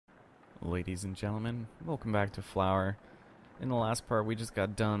Ladies and gentlemen, welcome back to Flower. In the last part, we just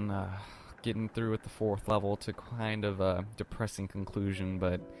got done getting through with the fourth level to kind of a depressing conclusion,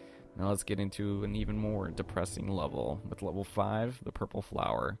 but now let's get into an even more depressing level with level 5, the purple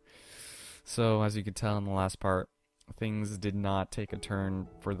flower. So, as you could tell in the last part, things did not take a turn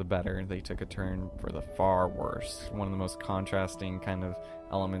for the better. They took a turn for the far worse. One of the most contrasting kind of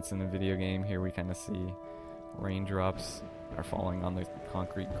elements in the video game. Here we kind of see raindrops are falling on the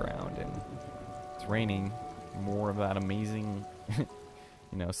concrete ground and it's raining. More of that amazing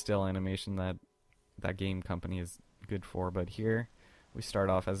still animation that game company is good for. But here we start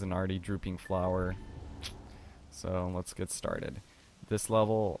off as an already drooping flower, so let's get started. This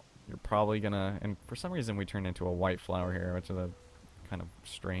level you're probably gonna, and for some reason we turned into a white flower here, which is a kind of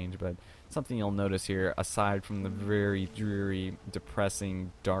strange, but something you'll notice here, aside from the very dreary,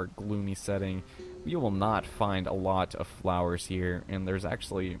 depressing, dark, gloomy setting, you will not find a lot of flowers here. And there's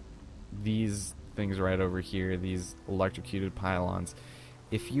actually these things right over here, these electrocuted pylons.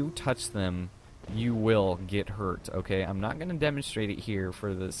 If you touch them, you will get hurt, okay? I'm not going to demonstrate it here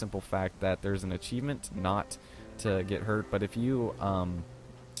for the simple fact that there's an achievement not to get hurt, but if you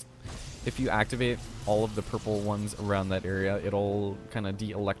activate all of the purple ones around that area, it'll kind of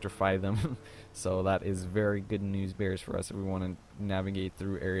de-electrify them. So that is very good news bears for us if we want to navigate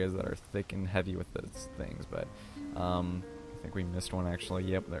through areas that are thick and heavy with those things. But I think we missed one actually.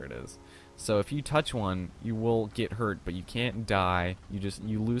 Yep, there it is. So if you touch one, you will get hurt, but you can't die.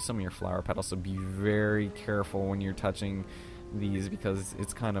 You lose some of your flower petals, so be very careful when you're touching these, because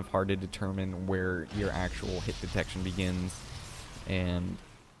it's kind of hard to determine where your actual hit detection begins and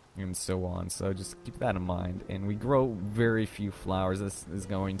so on. So just keep that in mind. And we grow very few flowers. This is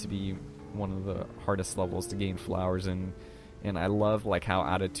going to be one of the hardest levels to gain flowers in. And I love like how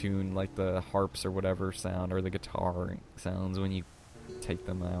out of tune like the harps or whatever sound, or the guitar sounds when you take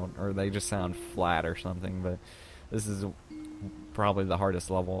them out, or they just sound flat or something. But this is probably the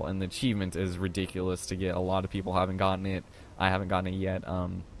hardest level, and the achievement is ridiculous to get. A lot of people haven't gotten it. I haven't gotten it yet.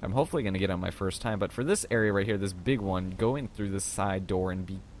 I'm hopefully going to get it on my first time. But for this area right here, this big one, go in through this side door and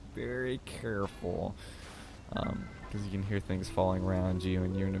be very careful, because you can hear things falling around you,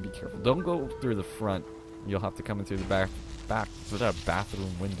 and you're going to be careful. Don't go through the front. You'll have to come in through the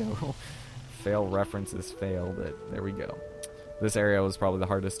bathroom window. Fail references fail, but there we go. This area was probably the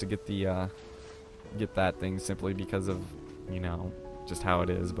hardest to get the get that thing, simply because of just how it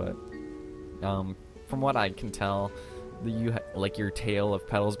is. But from what I can tell, like your tail of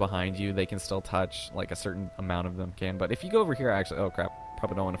petals behind you, they can still touch, like a certain amount of them can. But if you go over here, actually, oh crap,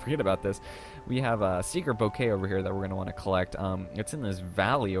 probably don't want to forget about this. We have a secret bouquet over here that we're going to want to collect. It's in this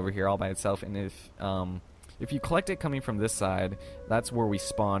valley over here all by itself, and if you collect it coming from this side, that's where we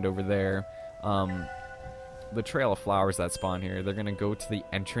spawned over there. The trail of flowers that spawn here, they're going to go to the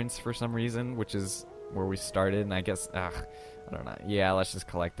entrance for some reason, which is where we started. And I guess, I don't know. Yeah, let's just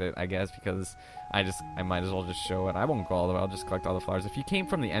collect it, I guess, because I might as well just show it. I won't go all the way. I'll just collect all the flowers. If you came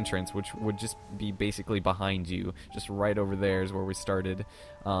from the entrance, which would just be basically behind you, just right over there is where we started,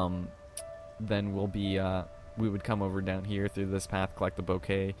 then we would come over down here through this path, collect the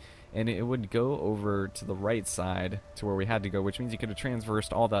bouquet, and it would go over to the right side to where we had to go, which means you could have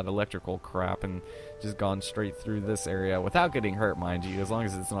traversed all that electrical crap and just gone straight through this area without getting hurt, mind you. As long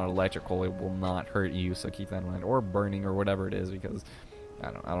as it's not electrical, it will not hurt you, so keep that in mind. Or burning or whatever it is, because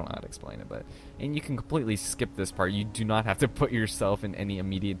I don't know how to explain it. And you can completely skip this part. You do not have to put yourself in any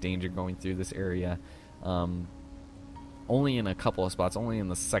immediate danger going through this area. Only in a couple of spots, only in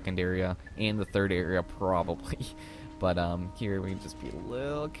the second area and the third area probably. But here we can just be a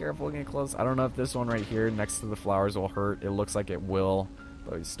little careful getting close. I don't know if this one right here next to the flowers will hurt. It looks like it will,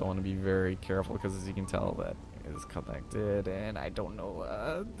 but we still want to be very careful, because as you can tell, that is connected, and I don't know.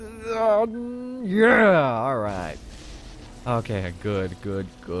 Yeah, all right. Okay, good.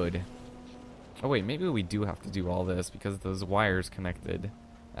 Oh wait, maybe we do have to do all this because those wires connected.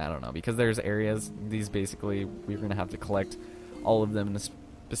 I don't know, because there's areas, these basically, we're going to have to collect all of them in a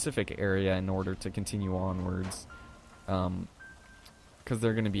specific area in order to continue onwards. Because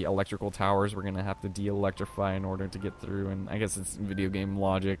they're going to be electrical towers we're going to have to de-electrify in order to get through, and I guess it's video game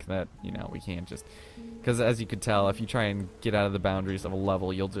logic that, we can't just... Because as you could tell, if you try and get out of the boundaries of a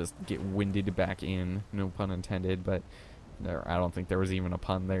level, you'll just get winded back in, no pun intended, but I don't think there was even a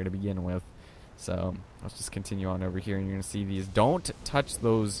pun there to begin with. So let's just continue on over here, and you're going to see these. Don't touch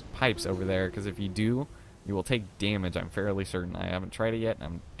those pipes over there, because if you do, you will take damage. I'm fairly certain. I haven't tried it yet, and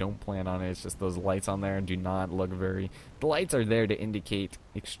I don't plan on it. It's just those lights on there do not look very... The lights are there to indicate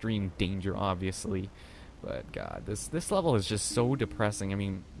extreme danger, obviously. But God, this level is just so depressing. I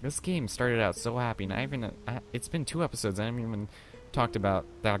mean, this game started out so happy, and it's been 2 episodes. I haven't even talked about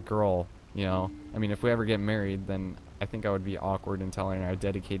that girl, you know. I mean, if we ever get married, then I think I would be awkward in telling her I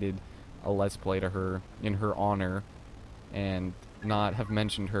dedicated a Let's Play to her in her honor and not have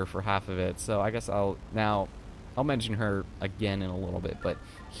mentioned her for half of it. So I guess I'll mention her again in a little bit. But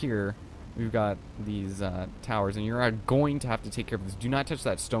here we've got these towers, and you're going to have to take care of this. Do not touch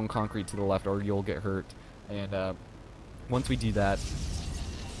that stone concrete to the left or you'll get hurt. And once we do that,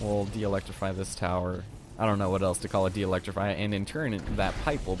 we'll de-electrify this tower. I don't know what else to call it, de-electrify, and in turn that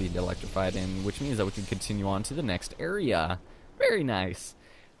pipe will be de-electrified, and which means that we can continue on to the next area. Very nice.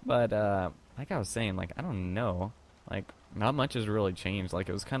 But like I was saying, like, I don't know, like, not much has really changed. Like,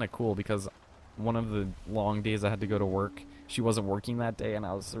 it was kind of cool because one of the long days I had to go to work, she wasn't working that day, and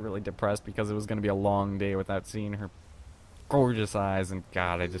I was really depressed because it was going to be a long day without seeing her gorgeous eyes. And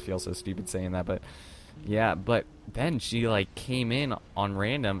God, I just feel so stupid saying that, but yeah. But then she like came in on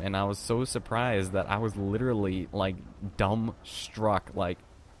random, and I was so surprised that I was literally like dumb struck. Like,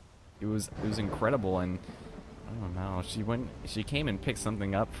 it was incredible. And I don't know, she came and picked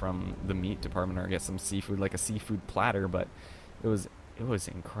something up from the meat department, or get some seafood, like a seafood platter, but it was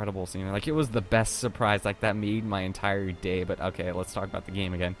incredible seeing her. Like, it was the best surprise. Like, that made my entire day. But okay, let's talk about the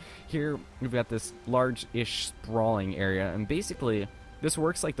game again. Here we've got this large-ish sprawling area, and basically this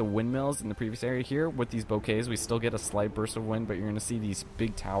works like the windmills in the previous area. Here with these bouquets, we still get a slight burst of wind, but you're gonna see these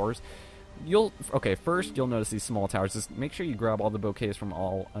big towers. First you'll notice these small towers. Just make sure you grab all the bouquets from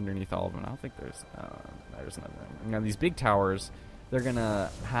underneath all of them. I don't think there's nothing. Now these big towers, they're gonna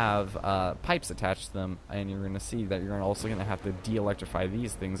have pipes attached to them, and you're gonna see that you're also gonna have to de-electrify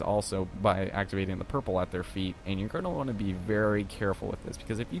these things also by activating the purple at their feet. And you're gonna want to be very careful with this,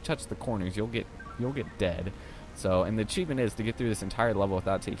 because if you touch the corners, you'll get dead. So, and the achievement is to get through this entire level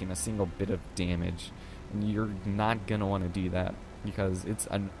without taking a single bit of damage, and you're not gonna want to do that because it's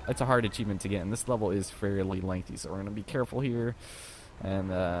a hard achievement to get, and this level is fairly lengthy. So we're gonna be careful here. And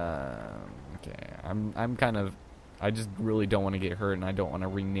okay, I just really don't want to get hurt, and I don't want to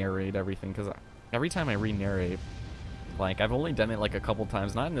re-narrate everything, because every time I re-narrate, like, I've only done it like a couple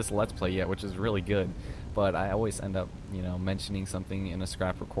times, not in this Let's Play yet, which is really good, but I always end up, you know, mentioning something in a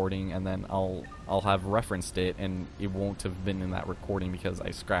scrap recording, and then I'll have referenced it, and it won't have been in that recording because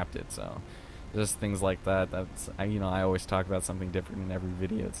I scrapped it. So just things like that. I always talk about something different in every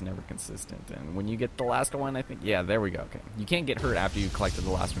video. It's never consistent. And when you get the last one, I think, yeah, there we go. Okay, you can't get hurt after you collected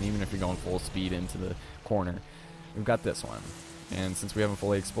the last one, even if you're going full speed into the corner. We've got this one, and since we haven't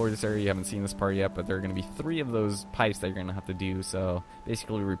fully explored this area, you haven't seen this part yet, but there are going to be 3 of those pipes that you're going to have to do. So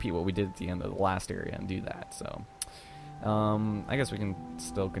basically repeat what we did at the end of the last area and do that. So I guess we can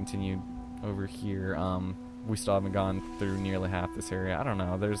still continue over here. We still haven't gone through nearly half this area. I don't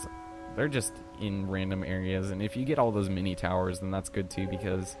know, they're just in random areas, and if you get all those mini towers, then that's good too,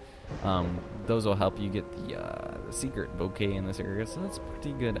 because those will help you get the secret bouquet in this area, so that's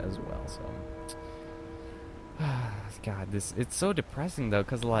pretty good as well. So God, it's so depressing though,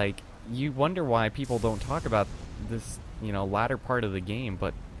 because like, you wonder why people don't talk about this, you know, latter part of the game,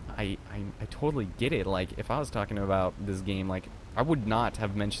 but I totally get it. Like, if I was talking about this game, like, I would not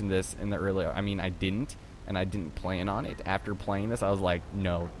have mentioned this in the earlier, I mean, I didn't, and I didn't plan on it. After playing this, I was like,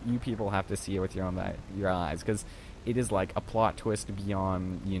 no, you people have to see it with your eyes, because it is like a plot twist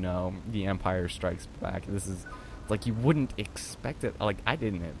beyond, you know, The Empire Strikes Back. This is like, you wouldn't expect it. Like, I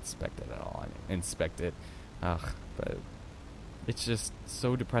didn't expect it at all. I didn't expect it. But it's just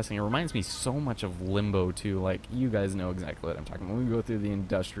so depressing. It reminds me so much of Limbo too. Like, you guys know exactly what I'm talking about. When we go through the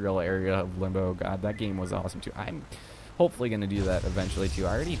industrial area of Limbo, God, that game was awesome too. I'm hopefully going to do that eventually too.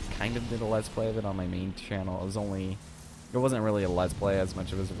 I already kind of did a Let's Play of it on my main channel. It wasn't really a Let's Play as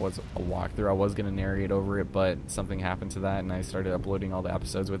much as it was a walkthrough. I was going to narrate over it, but something happened to that, and I started uploading all the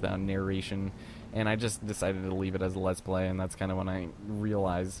episodes without narration, and I just decided to leave it as a Let's Play, and that's kind of when I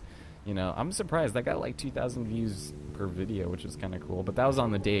realized, you know, I'm surprised. That got like 2,000 views per video, which is kind of cool. But that was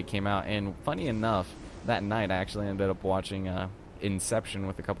on the day it came out. And funny enough, that night I actually ended up watching Inception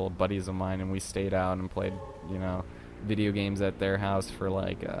with a couple of buddies of mine, and we stayed out and played, you know, video games at their house for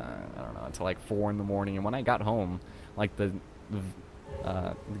like, I don't know, until like 4 in the morning. And when I got home, like the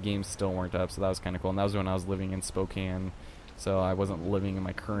games still weren't up, so that was kind of cool. And that was when I was living in Spokane. So I wasn't living in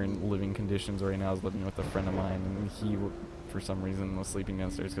my current living conditions right now. I was living with a friend of mine, and he, for some reason, was sleeping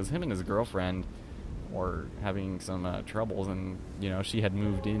downstairs because him and his girlfriend were having some troubles, and, you know, she had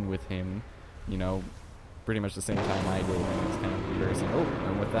moved in with him, you know, pretty much the same time I did, and it's kind of embarrassing. Oh,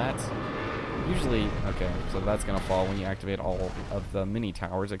 and with that, usually, okay, so that's going to fall when you activate all of the mini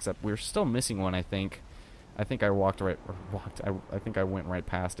towers, except we're still missing one, I think. I think I I think I went right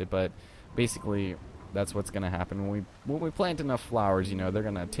past it, but basically that's what's going to happen when we plant enough flowers. You know, they're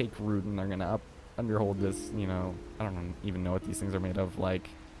going to take root, and they're going to underhold this, you know, I don't even know what these things are made of, like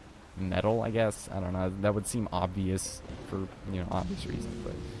metal, I guess. I don't know. That would seem obvious for, you know, obvious reasons,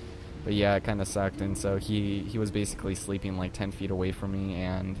 but yeah, it kind of sucked. And so he was basically sleeping like 10 feet away from me,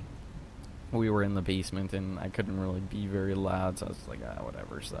 and we were in the basement, and I couldn't really be very loud, so I was just like,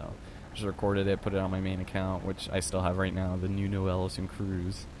 whatever. So just recorded it, put it on my main account, which I still have right now, the new No Ellison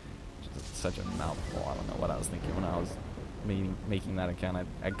Cruise, which is such a mouthful. I don't know what I was thinking when I was making that account.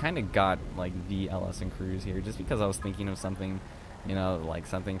 I kind of got like the Ellison Cruise here just because I was thinking of something, you know, like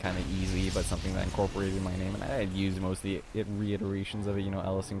something kind of easy, but something that incorporated my name, and I had used most of the reiterations of it, you know,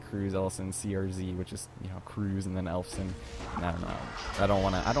 Ellison Cruise, Ellison CRZ, which is, you know, Cruise, and then Elfson. And I don't know. I don't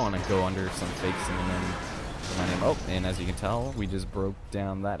want to go under some fake synonym for my name. Oh, and as you can tell, we just broke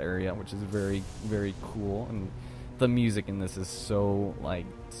down that area, which is very, very cool. And the music in this is so, like,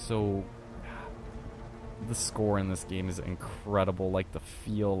 so. The score in this game is incredible. Like the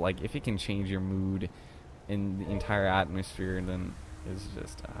feel, like if it can change your mood in the entire atmosphere, then it's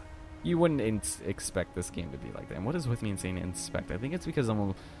just you wouldn't expect this game to be like that. And what is with me in saying inspect? I think it's because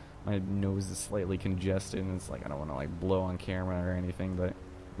my nose is slightly congested, and it's like I don't want to like blow on camera or anything. But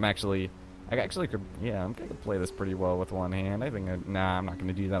I actually could, yeah, I'm gonna play this pretty well with one hand. I think nah, I'm not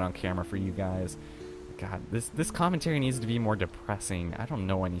gonna do that on camera for you guys. God, this commentary needs to be more depressing. I don't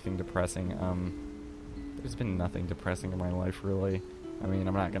know anything depressing. There's been nothing depressing in my life, really. I mean,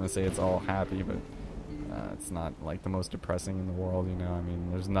 I'm not gonna say it's all happy, but it's not like the most depressing in the world, you know. I mean,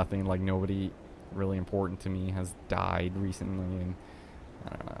 there's nothing, like nobody really important to me has died recently, and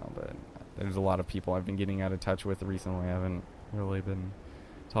I don't know, but there's a lot of people I've been getting out of touch with recently. I haven't really been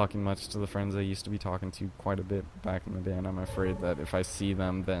talking much to the friends I used to be talking to quite a bit back in the day, and I'm afraid that if I see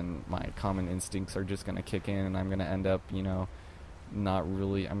them, then my common instincts are just gonna kick in, and I'm gonna end up, you know, not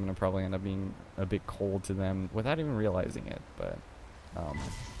really, I'm gonna probably end up being a bit cold to them without even realizing it. But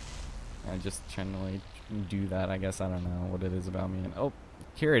I just generally do that, I guess. I don't know what it is about me. And oh,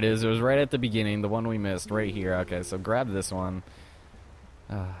 here it is. It was right at the beginning, the one we missed right here. Okay, so grab this one.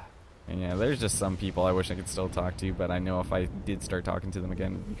 And yeah, there's just some people I wish I could still talk to, but I know if I did start talking to them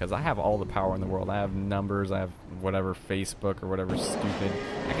again, because I have all the power in the world, I have numbers, I have whatever, Facebook or whatever stupid,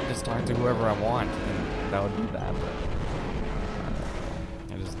 I can just talk to whoever I want, and that would be that. But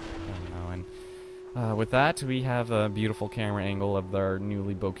I don't know. And with that, we have a beautiful camera angle of our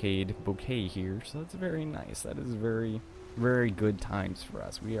newly bouqueted bouquet here, so that's very nice. That is very, very good times for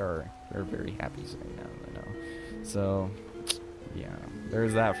us. We're very happy right now, I know. So yeah,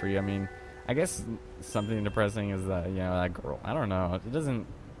 there's that for you. I mean, I guess something depressing is that, you know, that girl, I don't know, it doesn't,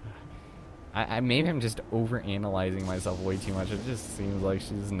 maybe I'm just over analyzing myself way too much. It just seems like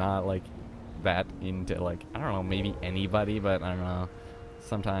she's not like that into, like, I don't know, maybe anybody, but I don't know,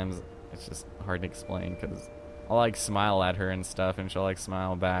 sometimes it's just hard to explain, because I'll like smile at her and stuff, and she'll like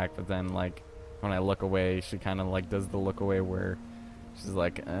smile back, but then like when I look away, she kind of like does the look away where she's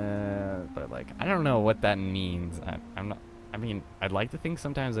like, but like, I don't know what that means. I'm not, I mean, I'd like to think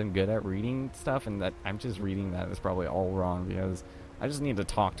sometimes I'm good at reading stuff, and that I'm just reading that is probably all wrong, because I just need to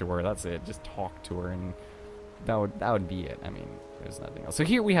talk to her. That's it. Just talk to her, and that would be it. I mean, there's nothing else. So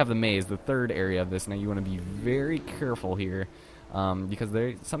here we have the maze, the third area of this. Now you want to be very careful here, because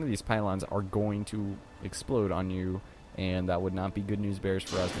some of these pylons are going to explode on you, and that would not be good news bears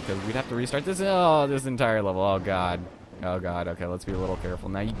for us, because we'd have to restart this entire level. Oh god. Oh god. Okay, let's be a little careful.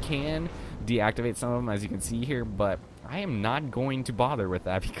 Now you can deactivate some of them, as you can see here, but I am not going to bother with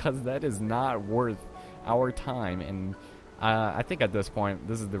that, because that is not worth our time. And I think at this point,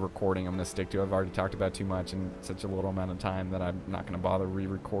 this is the recording I'm going to stick to. I've already talked about too much in such a little amount of time that I'm not going to bother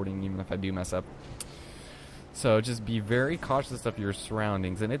re-recording, even if I do mess up. So just be very cautious of your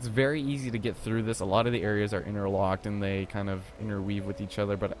surroundings, and it's very easy to get through this. A lot of the areas are interlocked, and they kind of interweave with each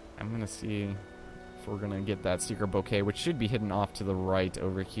other, but I'm going to see if we're going to get that secret bouquet, which should be hidden off to the right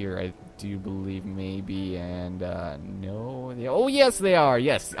over here, I do believe, maybe. And no, oh yes, they are.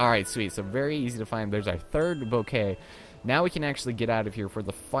 Yes. All right, sweet. So very easy to find. There's our third bouquet. Now we can actually get out of here for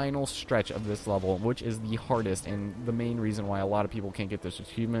the final stretch of this level, which is the hardest and the main reason why a lot of people can't get this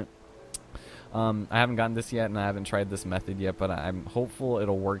achievement. I haven't gotten this yet, and I haven't tried this method yet, but I'm hopeful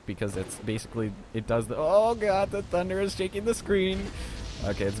it'll work, because it's basically, it does the, oh god, the thunder is shaking the screen.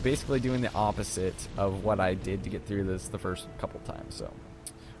 Okay, it's basically doing the opposite of what I did to get through this the first couple times. So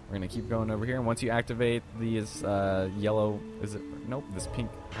we're gonna keep going over here, and once you activate these yellow, is it, nope, this pink,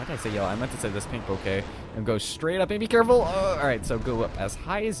 how did I say yellow? I meant to say this pink bouquet, and go straight up, and be careful. Oh, all right, so go up as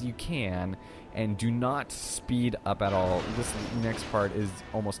high as you can, and do not speed up at all. This next part is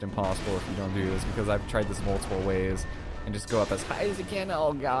almost impossible if you don't do this, because I've tried this multiple ways, and just go up as high as you can.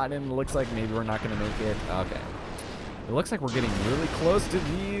 Oh god, and it looks like maybe we're not gonna make it. Okay. It looks like we're getting really close to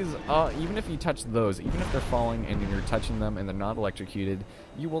these. Even if you touch those, even if they're falling and you're touching them and they're not electrocuted,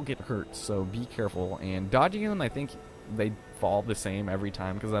 you will get hurt. So be careful. And dodging them, I think they fall the same every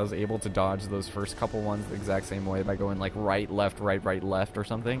time, because I was able to dodge those first couple ones the exact same way by going like right, left, right, right, left or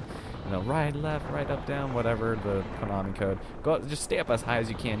something. You know, right, left, right, up, down, whatever the Konami code. Just stay up as high as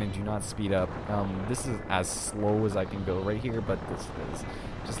you can and do not speed up. This is as slow as I can go right here, but this is...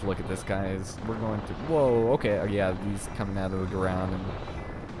 Just look at this, guys. We're going through... Whoa, okay. Yeah, these coming out of the ground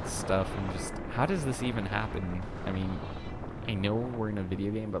and stuff. And just... How does this even happen? I mean, I know we're in a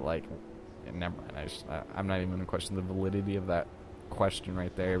video game, but, like... Never mind. I'm not even going to question the validity of that question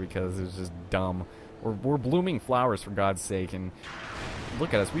right there, because it's just dumb. We're blooming flowers, for God's sake, and...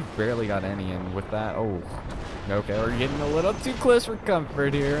 Look at us. We've barely got any, and with that... Oh, okay. We're getting a little too close for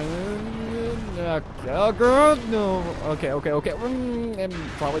comfort here. Oh, God, no. Okay. And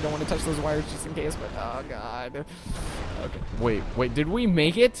probably don't want to touch those wires just in case, but oh, God. Okay. Wait, did we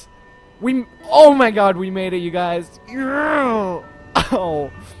make it? Oh, my God, we made it, you guys.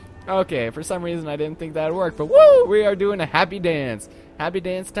 Oh. Okay, for some reason I didn't think that would work, but woo! We are doing a happy dance. Happy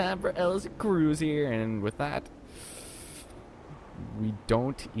dance time for Ellis and Cruz here, and with that, we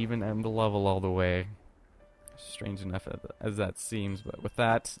don't even end the level all the way. Strange enough as that seems, but with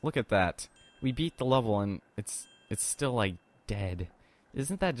that, look at that. We beat the level and it's still like dead.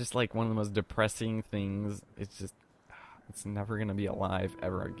 Isn't that just like one of the most depressing things? It's just, it's never gonna be alive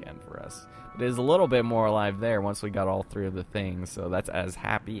ever again for us. It is a little bit more alive there once we got all three of the things, so that's as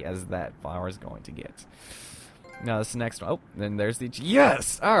happy as that flower is going to get. Now this next one, oh, then there's the,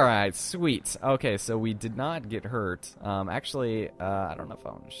 yes! Alright, sweet. Okay, so we did not get hurt. Actually, I don't know if I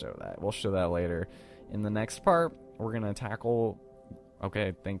want to show that. We'll show that later. In the next part, we're gonna tackle,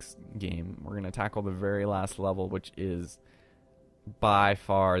 okay, thanks game. We're gonna tackle the very last level, which is by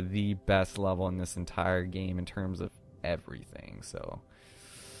far the best level in this entire game in terms of everything. So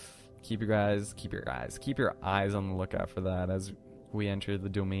keep your eyes on the lookout for that as we enter the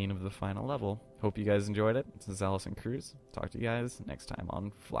domain of the final level. Hope you guys enjoyed it. This is Allison Cruz. Talk to you guys next time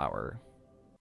on Flower.